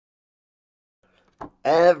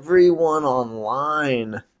everyone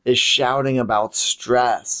online is shouting about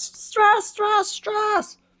stress. Stress, stress,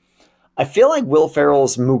 stress. I feel like Will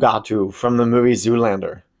Ferrell's Mugatu from the movie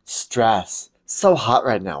Zoolander. Stress. So hot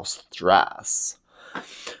right now. Stress.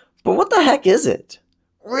 But what the heck is it?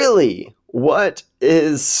 Really, what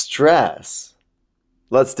is stress?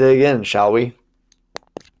 Let's dig in, shall we?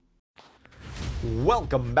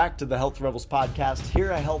 Welcome back to the Health Rebels podcast.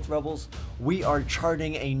 Here at Health Rebels, we are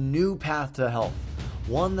charting a new path to health.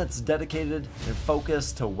 One that's dedicated and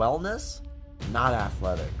focused to wellness, not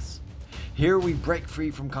athletics. Here we break free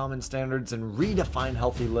from common standards and redefine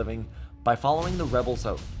healthy living by following the Rebel's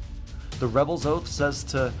Oath. The Rebel's Oath says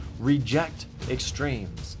to reject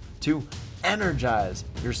extremes, to energize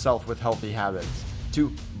yourself with healthy habits,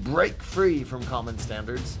 to break free from common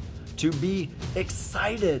standards, to be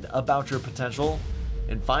excited about your potential,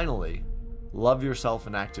 and finally, love yourself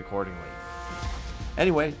and act accordingly.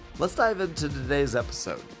 Anyway, let's dive into today's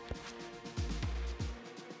episode.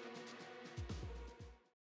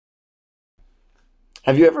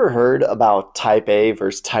 Have you ever heard about type A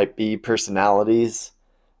versus type B personalities?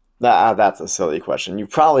 That's a silly question. You've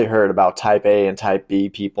probably heard about type A and type B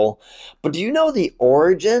people, but do you know the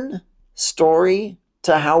origin story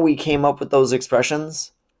to how we came up with those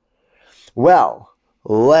expressions? Well,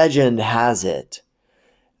 legend has it,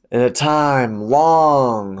 in a time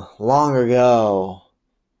long, long ago,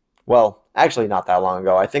 well, actually not that long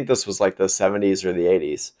ago, I think this was like the 70s or the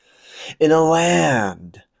 80s, in a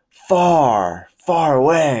land far, far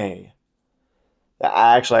away.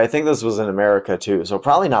 Actually, I think this was in America too, so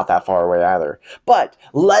probably not that far away either. But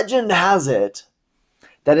legend has it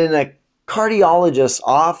that in a cardiologist's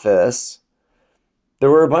office,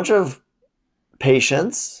 there were a bunch of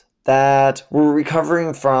patients that were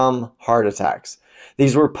recovering from heart attacks.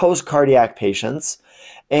 These were post-cardiac patients,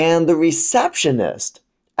 and the receptionist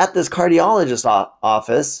at this cardiologist's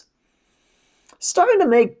office started to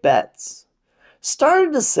make bets.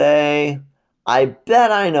 Started to say, I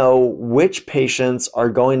bet I know which patients are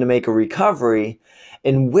going to make a recovery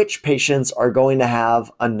and which patients are going to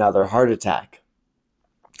have another heart attack.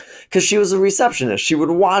 Because she was a receptionist. She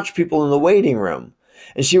would watch people in the waiting room.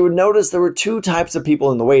 And she would notice there were two types of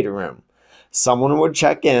people in the waiting room. Someone would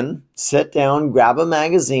check in, sit down, grab a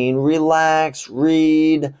magazine, relax,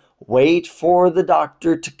 read, wait for the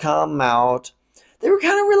doctor to come out. They were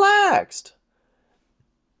kind of relaxed.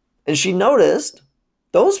 And she noticed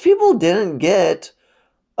those people didn't get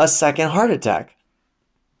a second heart attack.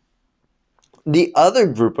 The other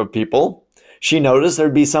group of people, she noticed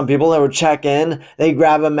there'd be some people that would check in, they'd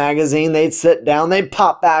grab a magazine, they'd sit down, they'd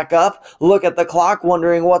pop back up, look at the clock,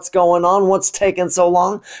 wondering what's going on, what's taking so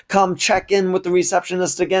long, come check in with the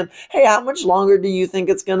receptionist again. Hey, how much longer do you think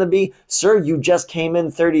it's going to be? Sir, you just came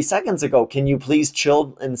in 30 seconds ago. Can you please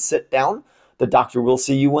chill and sit down? The doctor will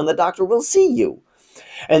see you when the doctor will see you.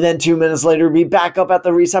 And then 2 minutes later, be back up at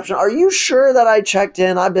the reception. Are you sure that I checked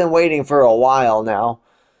in? I've been waiting for a while now.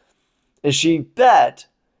 And she bet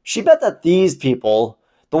that these people,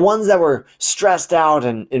 the ones that were stressed out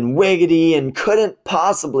and wiggity and couldn't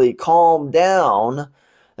possibly calm down,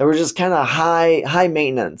 that were just kind of high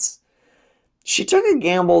maintenance, she took a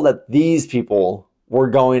gamble that these people were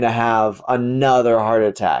going to have another heart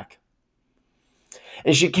attack.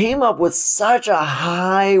 And she came up with such a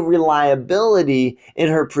high reliability in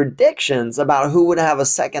her predictions about who would have a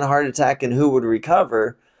second heart attack and who would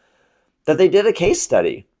recover, that they did a case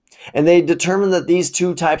study. And they determined that these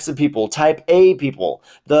two types of people, type A people,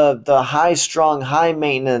 the high-strung,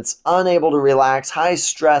 high-maintenance, unable to relax,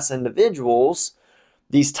 high-stress individuals,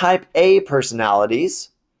 these type A personalities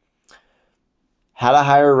had a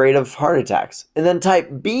higher rate of heart attacks. And then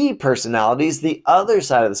type B personalities, the other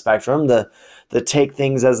side of the spectrum, the take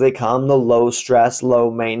things as they come, the low stress,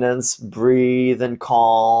 low maintenance, breathe and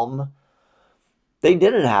calm, they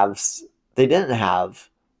didn't have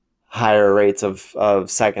higher rates of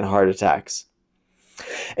second heart attacks.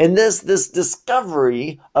 And this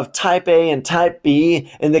discovery of type A and type B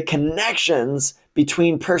and the connections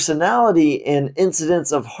between personality and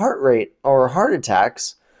incidence of heart rate or heart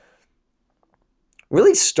attacks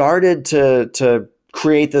really started to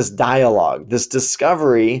create this dialogue, this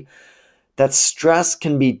discovery that stress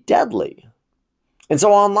can be deadly. And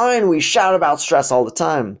so online we shout about stress all the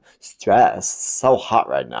time. Stress, so hot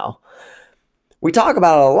right now. We talk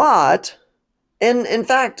about it a lot, and in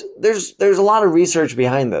fact, there's a lot of research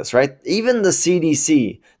behind this, right? Even the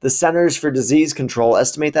CDC, the Centers for Disease Control,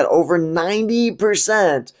 estimate that over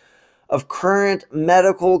 90% of current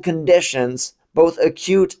medical conditions, both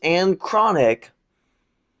acute and chronic,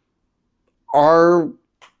 are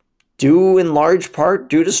due in large part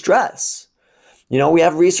due to stress. We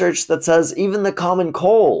have research that says even the common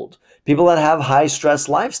cold, people that have high stress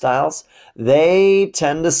lifestyles, they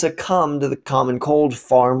tend to succumb to the common cold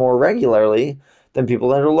far more regularly than people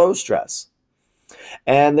that are low stress.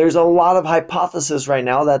 And there's a lot of hypothesis right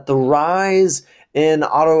now that the rise in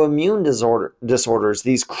autoimmune disorders,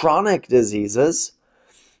 these chronic diseases,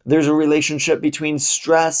 there's a relationship between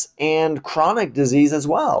stress and chronic disease as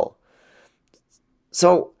well.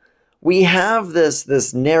 So we have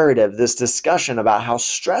this narrative, this discussion about how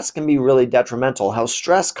stress can be really detrimental, how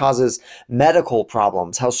stress causes medical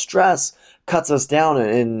problems, how stress cuts us down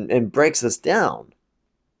and breaks us down.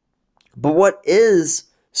 But what is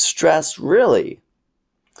stress really?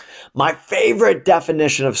 My favorite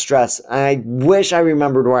definition of stress, I wish I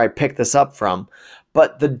remembered where I picked this up from,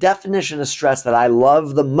 but the definition of stress that I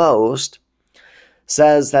love the most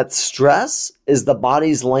says that stress is the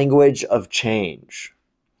body's language of change.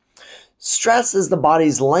 Stress is the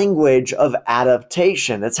body's language of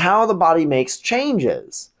adaptation. It's how the body makes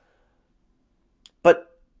changes.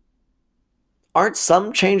 But aren't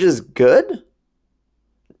some changes good?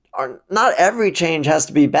 Not every change has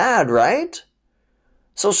to be bad, right?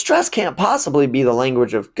 So stress can't possibly be the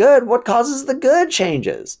language of good. What causes the good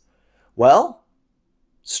changes? Well,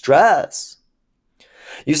 stress.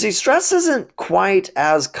 You see, stress isn't quite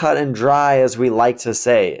as cut and dry as we like to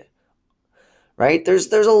say, right?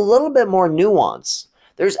 There's a little bit more nuance.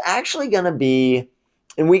 There's actually going to be,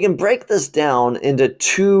 and we can break this down into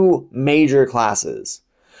two major classes.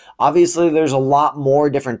 Obviously, there's a lot more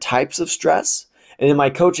different types of stress. And in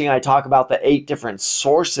my coaching, I talk about the 8 different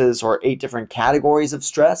sources or 8 different categories of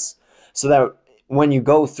stress, so that when you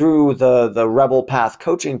go through the Rebel Path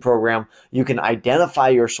coaching program, you can identify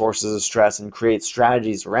your sources of stress and create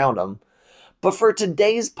strategies around them. But for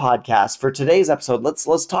today's podcast, for today's episode,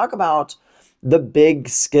 let's talk about the big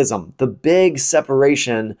schism, the big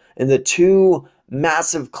separation in the 2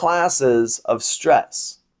 massive classes of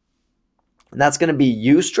stress. And that's going to be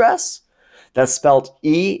eustress. That's spelled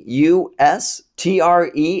eustress,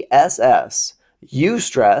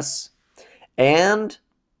 eustress, and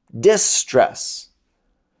distress.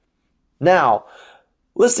 Now,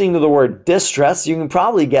 listening to the word distress, you can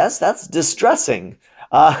probably guess that's distressing.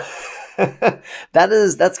 That's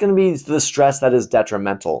going to be the stress that is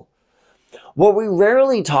detrimental. What we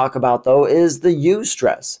rarely talk about, though, is the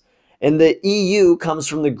eustress. And the EU comes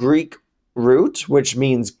from the Greek root, which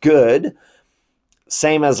means good,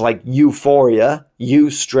 same as like euphoria,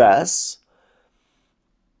 eustress.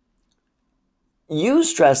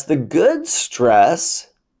 Eustress, the good stress,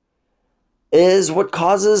 is what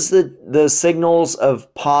causes the signals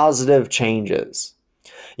of positive changes.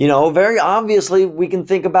 Very obviously, we can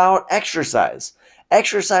think about exercise.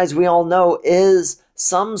 Exercise, we all know, is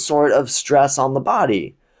some sort of stress on the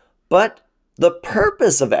body. But the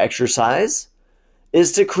purpose of exercise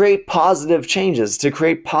is to create positive changes, to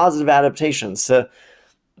create positive adaptations, to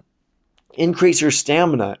increase your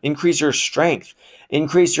stamina, increase your strength,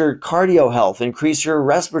 increase your cardio health, increase your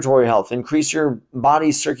respiratory health, increase your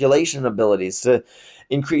body's circulation abilities, to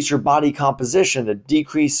increase your body composition, to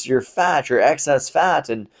decrease your fat, your excess fat,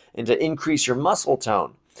 and to increase your muscle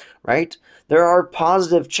tone, right? There are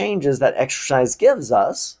positive changes that exercise gives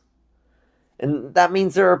us, and that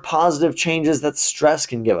means there are positive changes that stress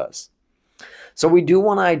can give us. So we do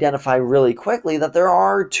want to identify really quickly that there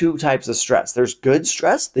are 2 types of stress. There's good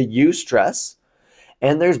stress, the eustress,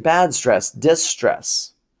 and there's bad stress,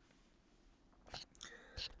 distress.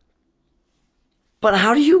 But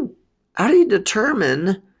how do you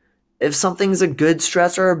determine if something's a good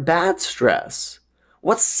stress or a bad stress?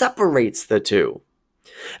 What separates the 2?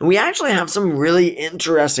 And we actually have some really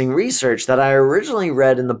interesting research that I originally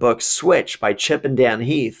read in the book Switch by Chip and Dan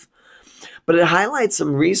Heath. But it highlights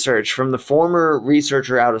some research from the former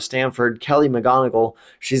researcher out of Stanford, Kelly McGonigal.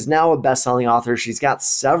 She's now a best-selling author. She's got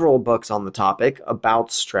several books on the topic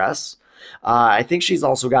about stress. I think she's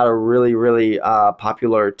also got a really, really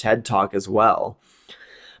popular TED Talk as well.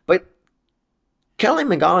 But Kelly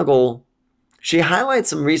McGonigal, she highlights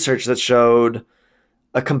some research that showed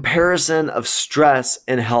a comparison of stress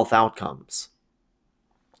and health outcomes.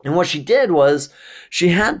 And what she did was she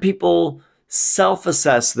had people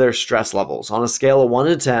self-assess their stress levels on a scale of 1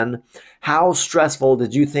 to 10. How stressful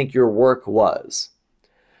did you think your work was?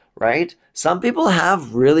 Right? Some people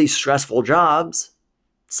have really stressful jobs.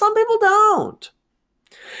 Some people don't.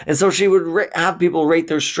 And so she would have people rate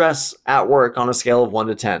their stress at work on a scale of 1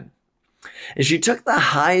 to 10. And she took the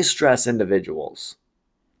high stress individuals,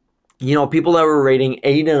 people that were rating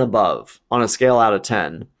 8 and above on a scale out of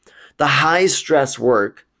 10, the high stress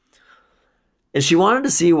work. And she wanted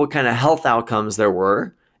to see what kind of health outcomes there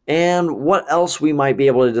were and what else we might be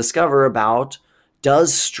able to discover about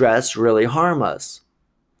Does stress really harm us?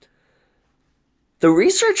 The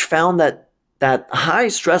research found that high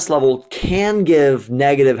stress level can give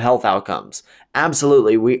negative health outcomes.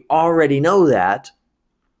 Absolutely, we already know that.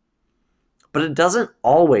 But it doesn't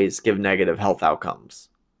always give negative health outcomes.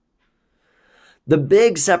 The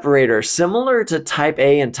big separator, similar to type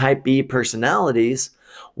A and type B personalities,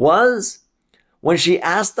 was when she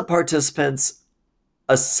asked the participants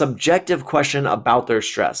a subjective question about their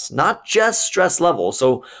stress, not just stress level.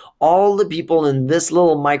 So all the people in this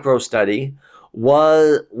little micro study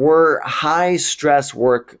were high stress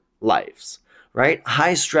work lives, right?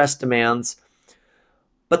 High stress demands.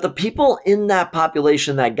 But the people in that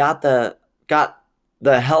population that got the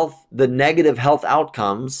negative health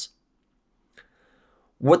outcomes,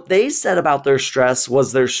 what they said about their stress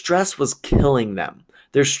was killing them.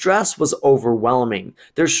 Their stress was overwhelming.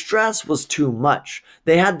 Their stress was too much.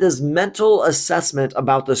 They had this mental assessment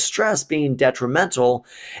about the stress being detrimental,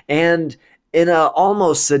 and in a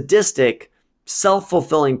almost sadistic,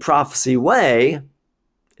 self-fulfilling prophecy way,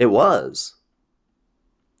 it was.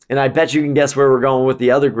 And I bet you can guess where we're going with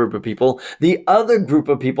the other group of people. The other group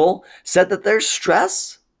of people said that their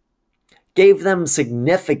stress gave them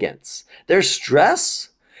significance. Their stress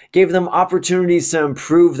gave them opportunities to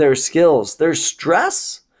improve their skills. Their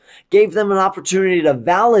stress gave them an opportunity to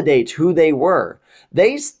validate who they were.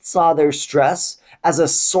 They saw their stress as a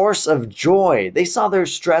source of joy. They saw their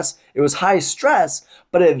stress, it was high stress,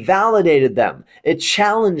 but it validated them. It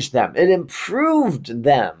challenged them. It improved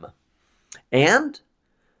them. And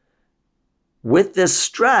with this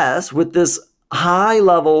stress, with this high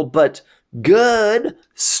level but good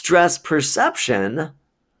stress perception,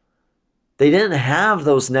 they didn't have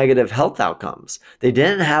those negative health outcomes. They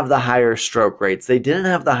didn't have the higher stroke rates. They didn't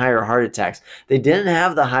have the higher heart attacks. They didn't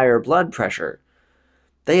have the higher blood pressure.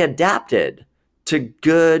 They adapted to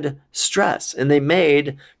good stress, and they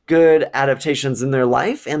made good adaptations in their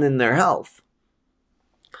life and in their health.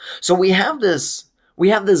 So we have this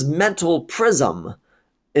mental prism,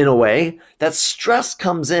 in a way, that stress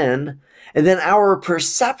comes in, and then our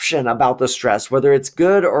perception about the stress, whether it's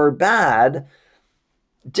good or bad,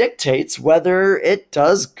 dictates whether it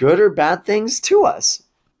does good or bad things to us.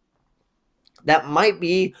 That might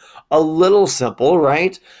be a little simple,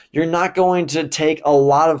 right? You're not going to take a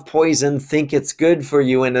lot of poison, think it's good for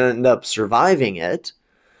you, and end up surviving it.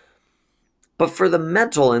 But for the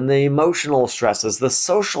mental and the emotional stresses, the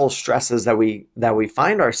social stresses that we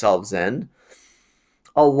find ourselves in,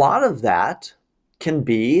 a lot of that can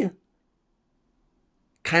be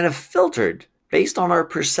kind of filtered based on our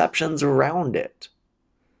perceptions around it.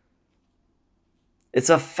 It's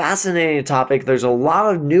a fascinating topic. There's a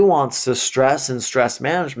lot of nuance to stress and stress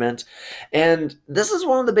management. And this is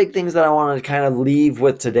one of the big things that I want to kind of leave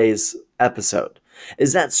with today's episode,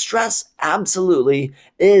 is that stress absolutely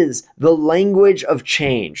is the language of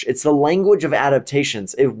change. It's the language of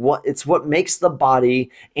adaptations. It's what makes the body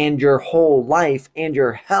and your whole life and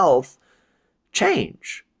your health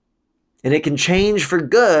change. And it can change for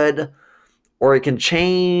good, or it can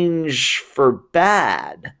change for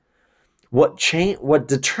bad. What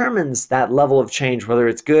determines that level of change, whether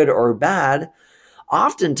it's good or bad,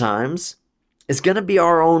 oftentimes is going to be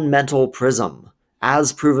our own mental prism,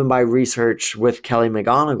 as proven by research with Kelly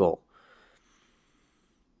McGonigal.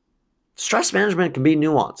 Stress management can be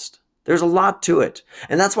nuanced. There's a lot to it.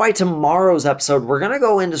 And that's why tomorrow's episode, we're going to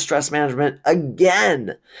go into stress management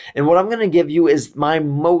again. And what I'm going to give you is my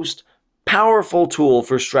most powerful tool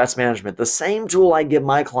for stress management, the same tool I give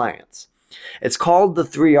my clients. It's called the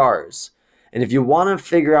 3 R's. And if you want to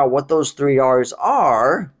figure out what those 3 R's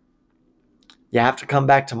are, you have to come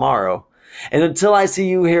back tomorrow. And until I see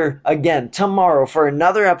you here again tomorrow for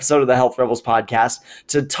another episode of the Health Rebels podcast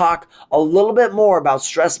to talk a little bit more about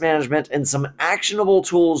stress management and some actionable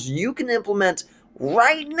tools you can implement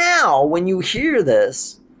right now when you hear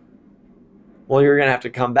this, well, you're going to have to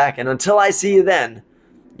come back. And until I see you then,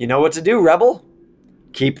 you know what to do, Rebel?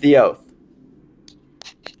 Keep the oath.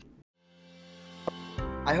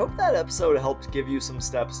 I hope that episode helped give you some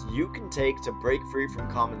steps you can take to break free from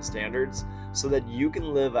common standards so that you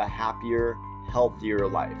can live a happier, healthier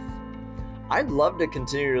life. I'd love to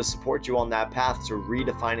continue to support you on that path to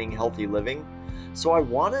redefining healthy living, so I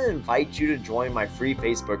want to invite you to join my free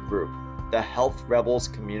Facebook group, the Health Rebels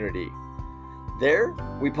Community. There,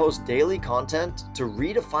 we post daily content to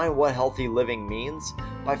redefine what healthy living means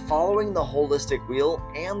by following the holistic wheel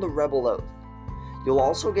and the Rebel Oath. You'll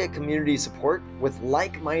also get community support with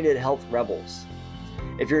like-minded health rebels.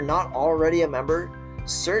 If you're not already a member,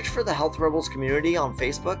 search for the Health Rebels community on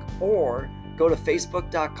Facebook or go to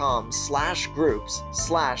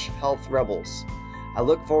facebook.com/groups/healthrebels. I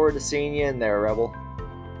look forward to seeing you in there, Rebel.